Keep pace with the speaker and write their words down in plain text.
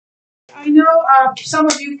I know some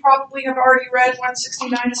of you probably have already read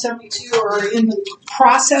 169 to 72 or are in the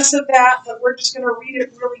process of that, but we're just going to read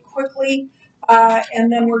it really quickly,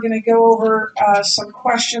 and then we're going to go over some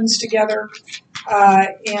questions together,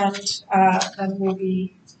 and then we'll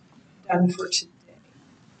be done for today.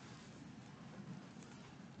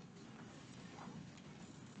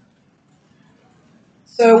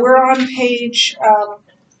 So we're on page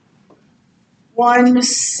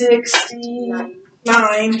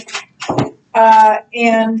 169.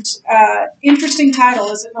 And interesting title,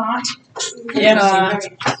 is it not?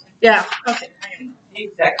 Yeah. Okay.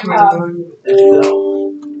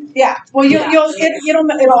 Yeah. Well,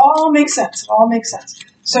 it'll all make sense. It all makes sense.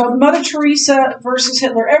 So Mother Teresa versus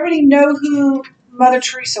Hitler. Everybody know who Mother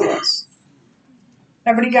Teresa was?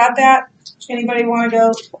 Everybody got that? Anybody want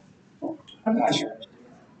to go? I'm not sure.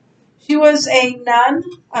 She was a nun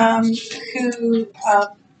who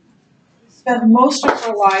spent most of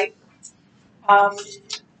her life.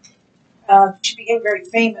 She became very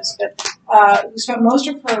famous, but who spent most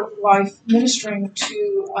of her life ministering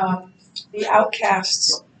to the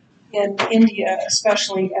outcasts in India,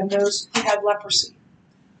 especially, and those who had leprosy.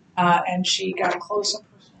 And she got close and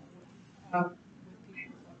personal with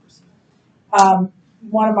people with leprosy.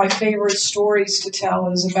 One of my favorite stories to tell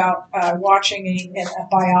is about watching a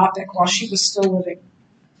biopic while she was still living.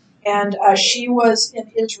 And she was in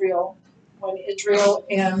Israel when Israel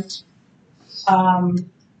and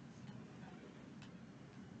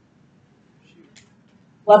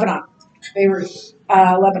Lebanon, Beirut,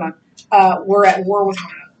 Lebanon, were at war with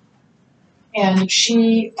one another. And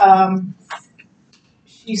she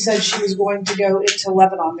said she was going to go into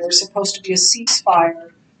Lebanon. There was supposed to be a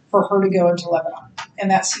ceasefire for her to go into Lebanon,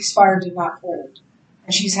 and that ceasefire did not hold.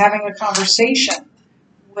 And she's having a conversation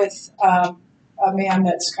with a man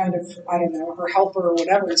that's kind of, I don't know, her helper or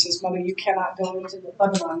whatever, and says, "Mother, you cannot go into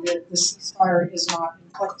Lebanon. The ceasefire is not in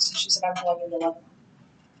place." And she said, "I'm going into Lebanon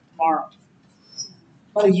tomorrow."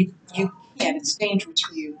 "Mother, you can't. It's dangerous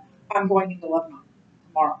for you. I'm going into Lebanon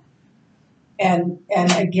tomorrow." And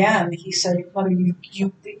again, he said, "Mother, you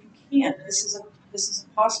can't. This is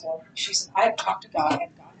impossible." She said, "I have talked to God,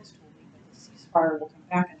 and God has told me that the ceasefire will come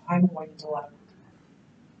back, and I'm going into Lebanon."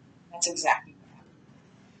 That's exactly what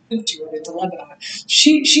happened. She went into Lebanon.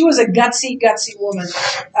 She was a gutsy woman,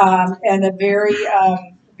 and a very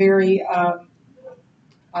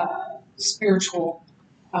spiritual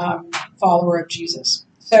follower of Jesus.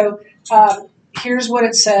 So here's what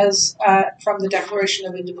it says from the Declaration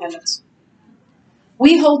of Independence.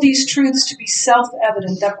 "We hold these truths to be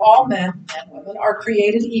self-evident that all men and women are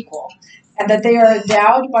created equal, and that they are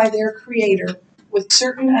endowed by their Creator with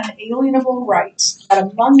certain unalienable rights,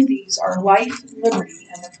 that among these are life, liberty,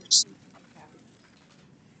 and the pursuit of happiness."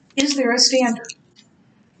 Is there a standard?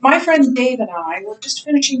 My friend Dave and I were just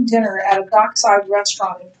finishing dinner at a dockside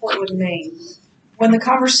restaurant in Portland, Maine, when the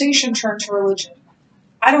conversation turned to religion.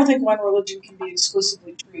 "I don't think one religion can be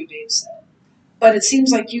exclusively true," Dave said. "But it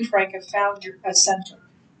seems like you, Frank, have found a center.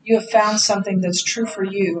 You have found something that's true for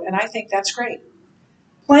you, and I think that's great."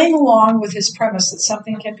 Playing along with his premise that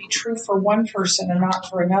something can be true for one person and not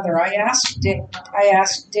for another, I asked Dave,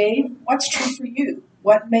 "What's true for you?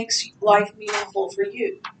 What makes life meaningful for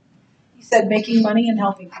you?" He said, "Making money and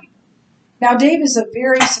helping people." Now, Dave is a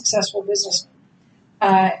very successful businessman,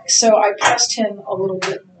 so I pressed him a little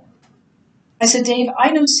bit more. I said, "Dave, I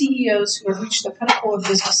know CEOs who have reached the pinnacle of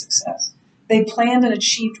business success. They planned and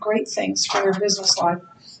achieved great things for their business life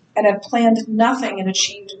and have planned nothing and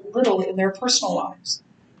achieved little in their personal lives.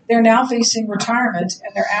 They're now facing retirement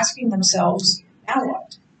and they're asking themselves, now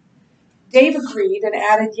what?" Dave agreed and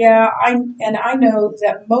added, "Yeah, I know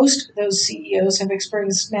that most of those CEOs have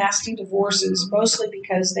experienced nasty divorces, mostly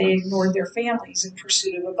because they ignored their families in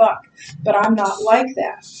pursuit of a buck. But I'm not like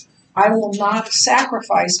that. I will not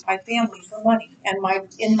sacrifice my family for money, and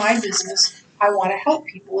in my business, I want to help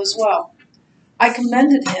people as well." I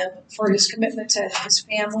commended him for his commitment to his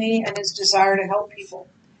family and his desire to help people.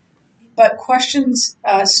 But questions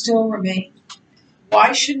still remain.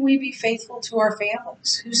 Why should we be faithful to our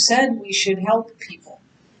families? Who said we should help people?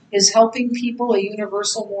 Is helping people a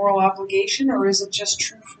universal moral obligation, or is it just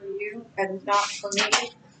true for you and not for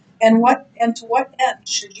me? And to what end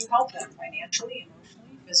should you help them? Financially,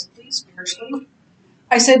 emotionally, physically, spiritually?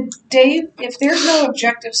 I said, "Dave, if there's no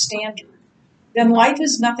objective standard, then life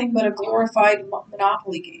is nothing but a glorified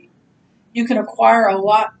monopoly game. You can acquire a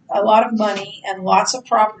lot of money and lots of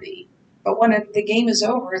property, but when the game is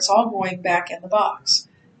over, it's all going back in the box.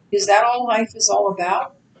 Is that all life is all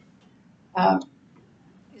about?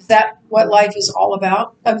 Is that what life is all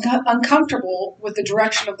about?" Uncomfortable with the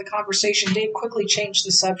direction of the conversation, Dave quickly changed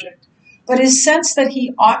the subject. but his sense that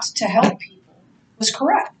he ought to help people was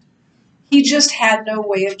correct. He just had no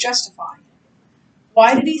way of justifying it.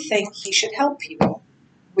 Why did he think he should help people?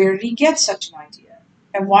 Where did he get such an idea?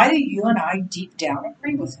 And why do you and I deep down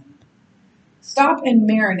agree with him? Stop and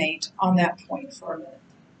marinate on that point for a minute.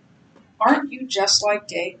 Aren't you just like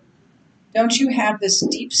Dave? Don't you have this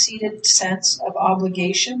deep-seated sense of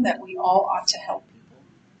obligation that we all ought to help people?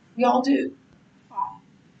 We all do. Why?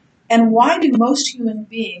 And why do most human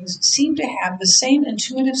beings seem to have the same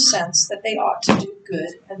intuitive sense that they ought to do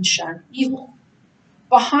good and shun evil?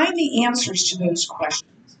 Behind the answers to those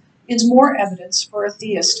questions is more evidence for a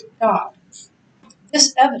theistic God.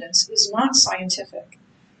 This evidence is not scientific.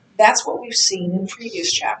 That's what we've seen in previous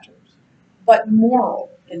chapters, but moral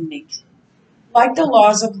in nature. Like the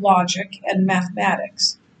laws of logic and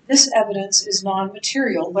mathematics, this evidence is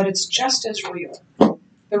non-material, but it's just as real.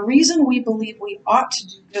 The reason we believe we ought to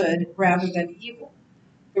do good rather than evil,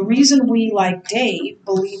 the reason we, like Dave,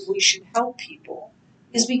 believe we should help people,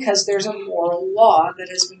 is because there's a moral law that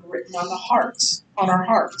has been written on our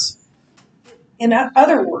hearts. In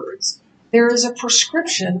other words, there is a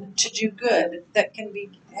prescription to do good that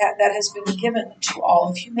has been given to all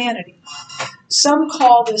of humanity. Some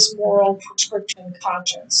call this moral prescription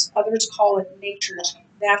conscience. Others call it nature's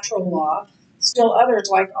natural law. Still others,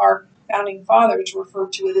 like our founding fathers, refer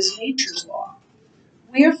to it as nature's law.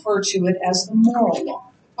 We refer to it as the moral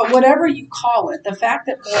law. But whatever you call it, the fact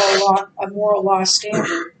that a moral law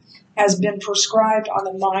standard has been prescribed on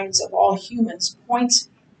the minds of all human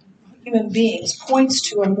beings points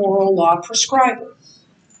to a moral law prescriber.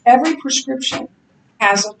 Every prescription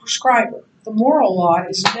has a prescriber. The moral law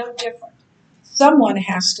is no different. Someone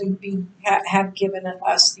has to have given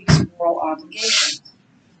us these moral obligations.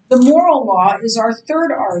 The moral law is our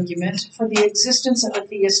third argument for the existence of a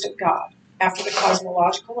theistic God, after the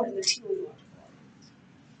cosmological and the teleological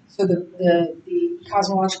arguments. So the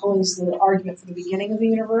cosmological is the argument for the beginning of the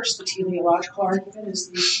universe. The teleological argument is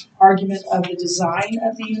the argument of the design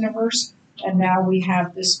of the universe. And now we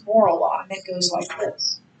have this moral law, and it goes like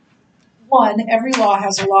this. 1, every law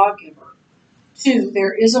has a lawgiver. 2,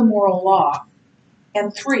 there is a moral law.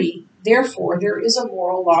 And 3, therefore, there is a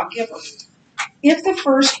moral lawgiver. If the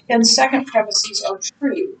first and second premises are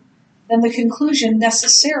true, then the conclusion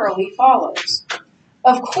necessarily follows.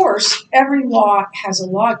 Of course, every law has a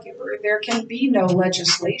lawgiver. There can be no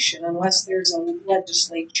legislation unless there's a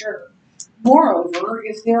legislature. Moreover,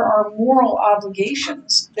 if there are moral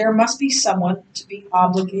obligations, there must be someone to be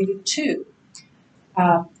obligated to.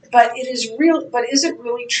 But is it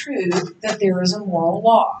really true that there is a moral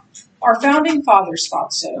law? Our founding fathers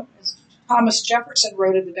thought so. As Thomas Jefferson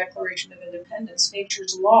wrote in the Declaration of Independence,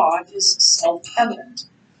 nature's law is self-evident.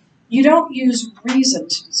 You don't use reason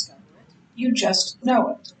to discover it. You just know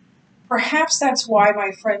it. Perhaps that's why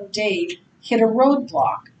my friend Dave hit a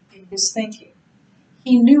roadblock in his thinking.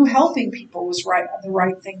 He knew helping people was the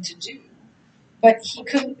right thing to do, but he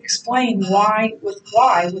couldn't explain why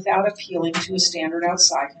without appealing to a standard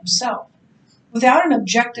outside himself. Without an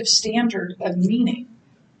objective standard of meaning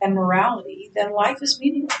and morality, then life is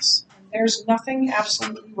meaningless, and there's nothing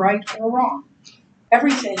absolutely right or wrong.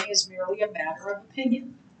 Everything is merely a matter of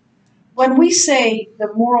opinion. When we say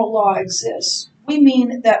the moral law exists, we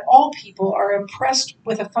mean that all people are impressed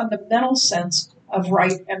with a fundamental sense of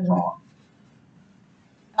right and wrong.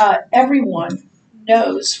 Everyone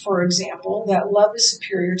knows, for example, that love is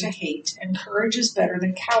superior to hate and courage is better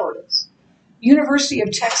than cowardice. University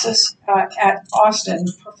of Texas at Austin,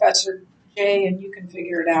 Professor Jay, and you can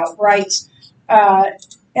figure it out, writes,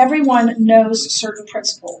 everyone knows certain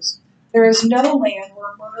principles. There is no land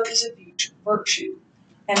where murder is a virtue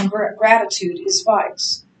and gratitude is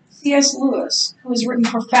vice. C.S. Lewis, who has written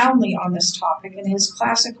profoundly on this topic in his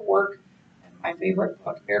classic work, and my favorite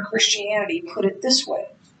book, Mere Christianity, put it this way.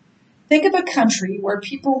 Think of a country where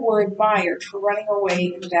people were admired for running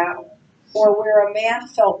away in battle, or where a man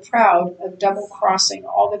felt proud of double-crossing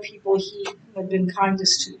all the people who had been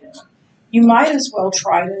kindest to him. You might as well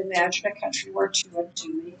try to imagine a country where 2 and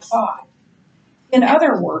 2 make 5. In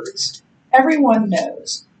other words, everyone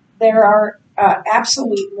knows there are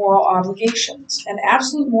absolute moral obligations. An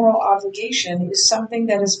absolute moral obligation is something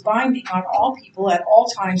that is binding on all people at all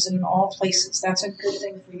times and in all places. That's a good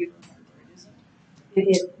thing for you to remember, isn't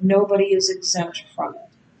it? Nobody is exempt from it.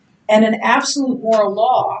 And an absolute moral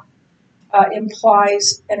law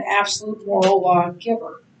implies an absolute moral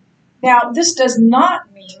lawgiver. Now, this does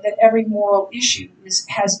not mean that every moral issue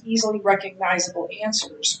has easily recognizable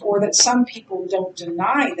answers, or that some people don't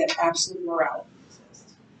deny that absolute morality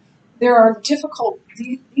exists. There are difficult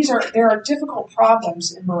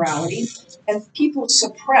problems in morality, and people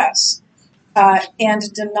suppress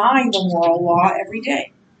and deny the moral law every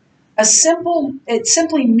day. It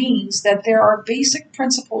simply means that there are basic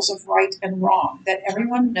principles of right and wrong that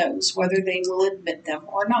everyone knows whether they will admit them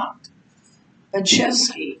or not.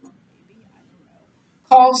 Bajewski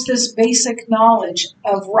calls this basic knowledge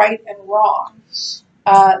of right and wrong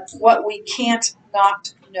what we can't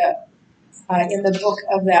not know in the book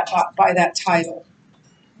of that by that title.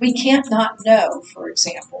 We can't not know, for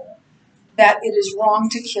example, that it is wrong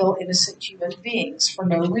to kill innocent human beings for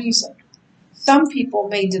no reason. Some people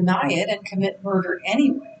may deny it and commit murder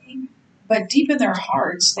anyway, but deep in their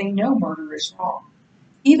hearts, they know murder is wrong.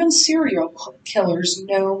 Even serial killers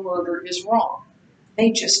know murder is wrong.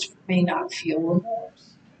 They just may not feel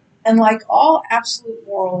remorse. And like all absolute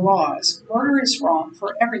moral laws, murder is wrong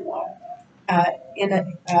for everyone.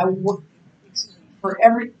 For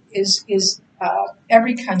every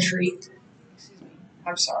country.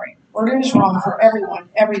 I'm sorry. Murder is wrong for everyone,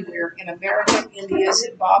 everywhere, in America, India,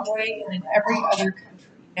 Zimbabwe, and in every other country,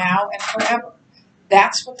 now and forever.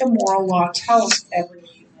 That's what the moral law tells every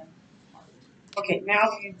human heart. Okay, now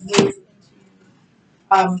we move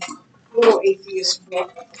into Little Atheist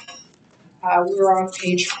book. We're on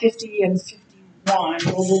page 50 and 51.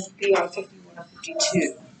 We'll be on 51 and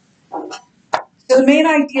 52. So the main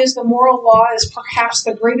idea is the moral law is perhaps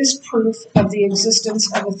the greatest proof of the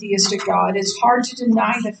existence of a theistic God. It's hard to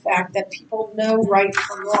deny the fact that people know right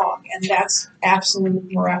from wrong, and that's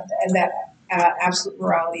absolute morality, and that absolute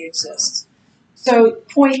morality exists. So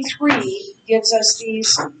point 3 gives us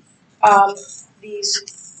these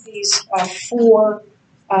four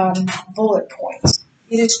bullet points.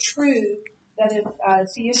 It is true that if a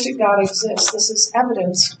theistic God exists, this is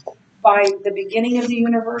evidenced by the beginning of the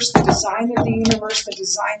universe, the design of the universe, the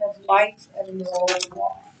design of life, and moral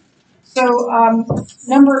law. So,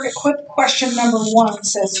 question number 1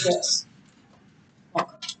 says this.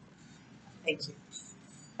 Welcome. Thank you.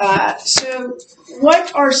 So,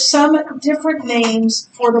 what are some different names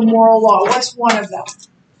for the moral law? What's one of them?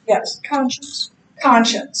 Yes. Conscience.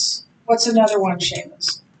 Conscience. What's another one,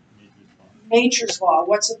 Seamus? Nature's law.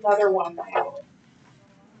 What's another one?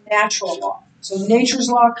 Natural law. So nature's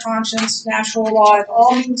law, conscience, natural law, it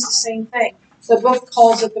all means the same thing. The book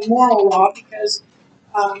calls it the moral law because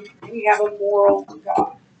we have a moral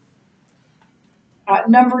God.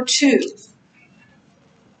 Number 2,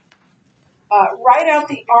 write out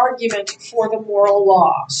the argument for the moral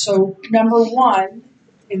law. So number 1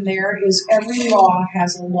 in there is every law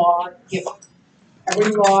has a law given.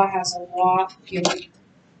 Every law has a law given.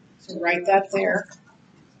 So write that there.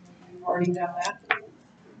 We've already done that.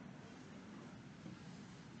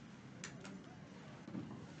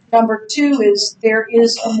 Number 2 is there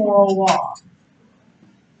is a moral law.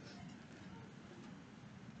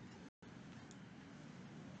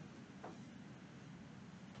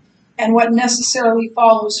 And what necessarily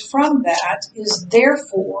follows from that is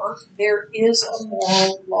therefore there is a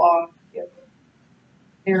moral law given.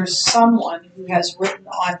 There's someone who has written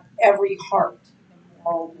on every heart the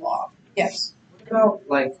moral law. Yes? What about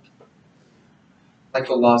like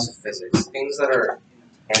the laws of physics, things that are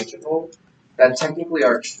intangible, that technically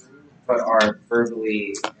are true, but are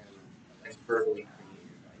verbally created by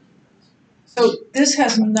humans? So this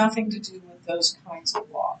has nothing to do with those kinds of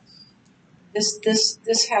laws.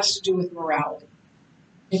 This has to do with morality.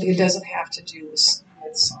 It doesn't have to do with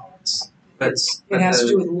science. It has to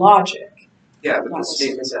do with logic. Yeah, but the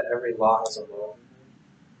statement that every law has a law.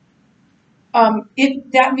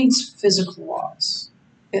 That means physical laws.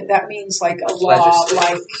 That means like a law,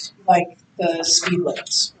 like the speed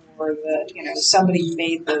limits, or somebody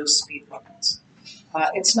made those speed limits.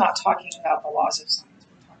 It's not talking about the laws of science.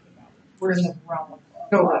 We're in the realm of law.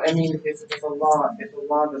 No, I mean if a law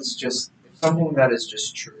that's just something that is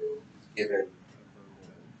just true is given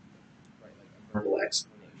a verbal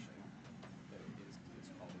explanation, it's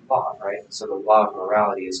called a law, right? So the law of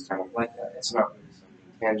morality is kind of like that. It's not really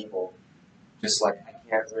something tangible. Just like I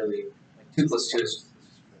can't really 2 + 2 is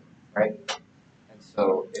 4, right? And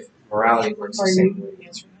so if morality works the same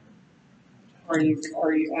way. Are you?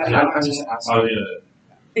 I'm just asking. Oh yeah.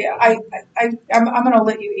 Yeah, I'm going to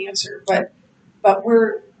let you answer, but that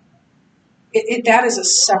is a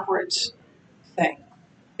separate thing.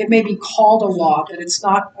 It may be called a law, but it's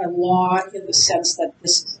not a law in the sense that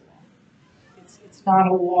this is a law. It's not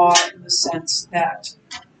a law in the sense that,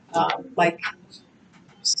 like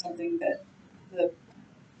something that the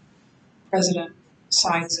president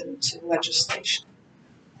signs into legislation.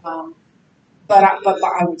 But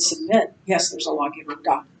I would submit, yes, there's a lawgiver.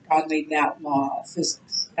 God made that law of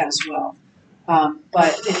physics as well.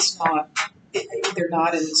 But it's not. They're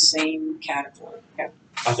not in the same category. Okay.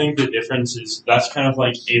 I think the difference is that's kind of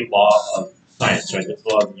like a law of science, right? That's the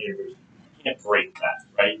law of the universe. You can't break that,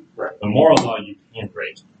 right? Right. The moral law you can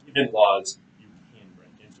break. Given laws you can break.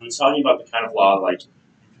 And so it's talking about the kind of law like you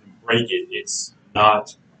can break it. It's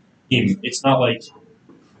not like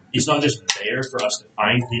it's not just there for us to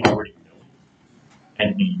find. We already know it. And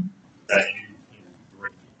that you can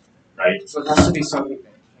break it, right? So it has to be something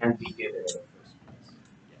that can be given in the first place.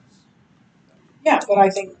 Yes. Yeah, but I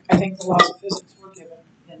think the laws of physics were given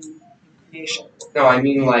in creation. No, I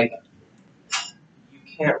mean like you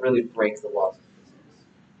can't really break the laws of physics.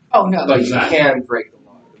 Oh no. But you can break the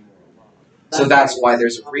law, the moral law. So that's why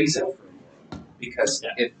there's a reason for a moral law. Because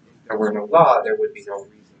if there were no law, there would be no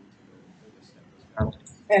reason to overstep those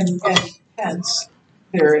boundaries. And hence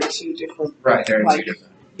they're in two different Right, they're in like, two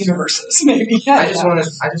different universes, maybe. I just wanted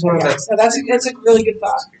to So that's a really good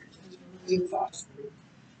thought. Really good thought.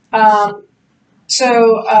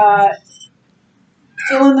 So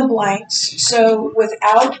fill in the blanks. So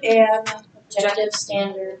without an Objective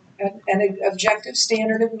standard. an objective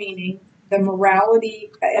standard of meaning, the morality,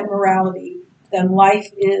 then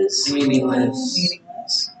life is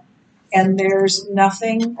meaningless. And there's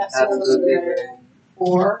nothing Absolutely right.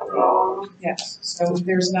 or wrong. Yes. So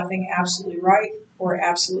there's nothing absolutely right or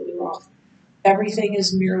absolutely wrong. Everything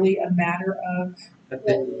is merely a matter of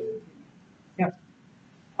Opinion. Yep.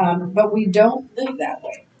 But we don't live that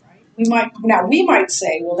way, right? We might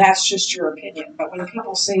say, well, that's just your opinion. But when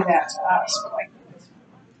people say that to us, we're like,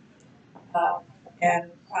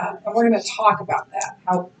 and we're going to talk about that.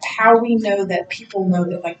 How we know that people know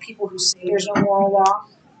that, like people who say there's no moral law.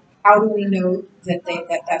 How do we know that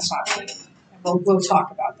that's not true? And we'll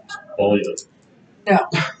talk about that. Bullyism. No,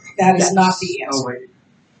 that is not the answer. Oh wait.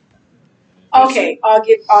 Okay, I'll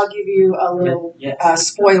give you a little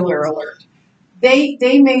spoiler alert.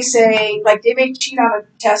 They may say, like they may cheat on a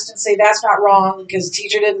test and say that's not wrong because the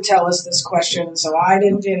teacher didn't tell us this question, so I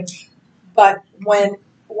didn't do it. But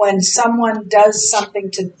when someone does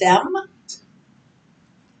something to them,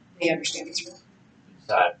 they understand it's wrong.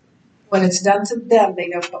 Exactly. When it's done to them, they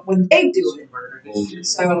know. But when they do it,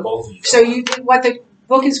 what the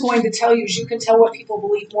book is going to tell you is you can tell what people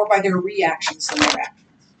believe more by their reactions than their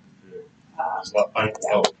actions.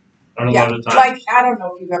 I don't know the time. Like I don't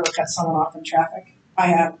know if you've ever cut someone off in traffic. I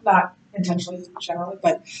have, not intentionally, generally,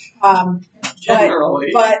 but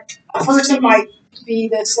a person might be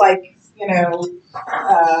this like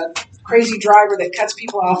crazy driver that cuts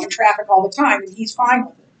people off in traffic all the time, and he's fine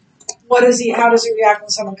with it. How does he react when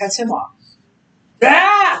someone cuts him off?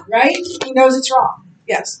 Ah, right? He knows it's wrong.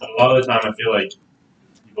 Yes. A lot of the time, I feel like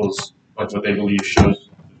people's what they believe shows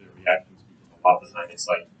their reactions. A lot of the time, it's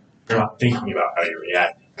like you're not thinking about how you're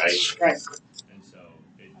reacting, right? Right. And so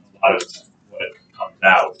a lot of what comes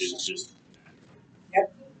out is just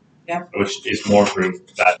which is more proof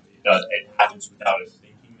that it happens without us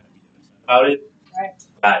thinking that we did about it. Right.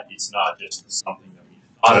 That it's not just something that we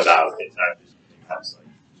thought about. It's actually something that's like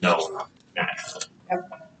known naturally. Yep.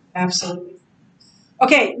 Absolutely.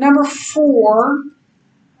 Okay, number 4.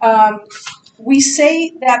 We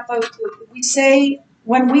say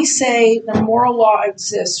when we say the moral law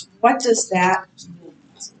exists, what does that mean?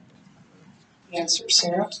 Answer,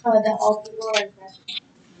 Sarah. That all people are impressed.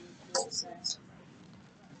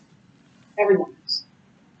 Everyone is.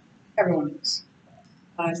 Everyone is.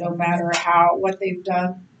 No matter what they've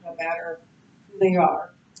done, no matter who they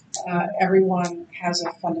are, everyone has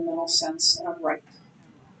a fundamental sense of right.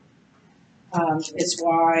 It's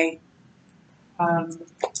why, when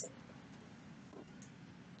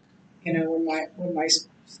my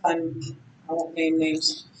son, I won't name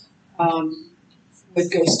names, would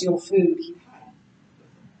go steal food, he'd hide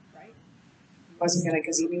it, right? He wasn't gonna,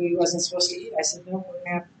 because he knew he wasn't supposed to eat. I said, no, we're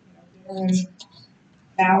gonna have dinner in an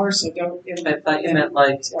hour, so don't. I thought you meant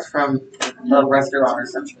like from a restaurant or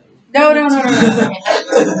something. No.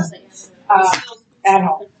 At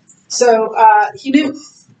home. So he knew.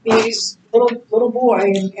 He's a little boy,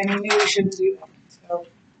 and he knew he shouldn't do that. So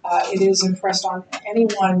it is impressed on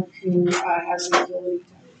anyone who has the ability to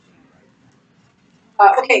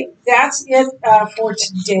understand. Okay, that's it for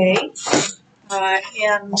today.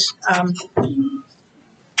 And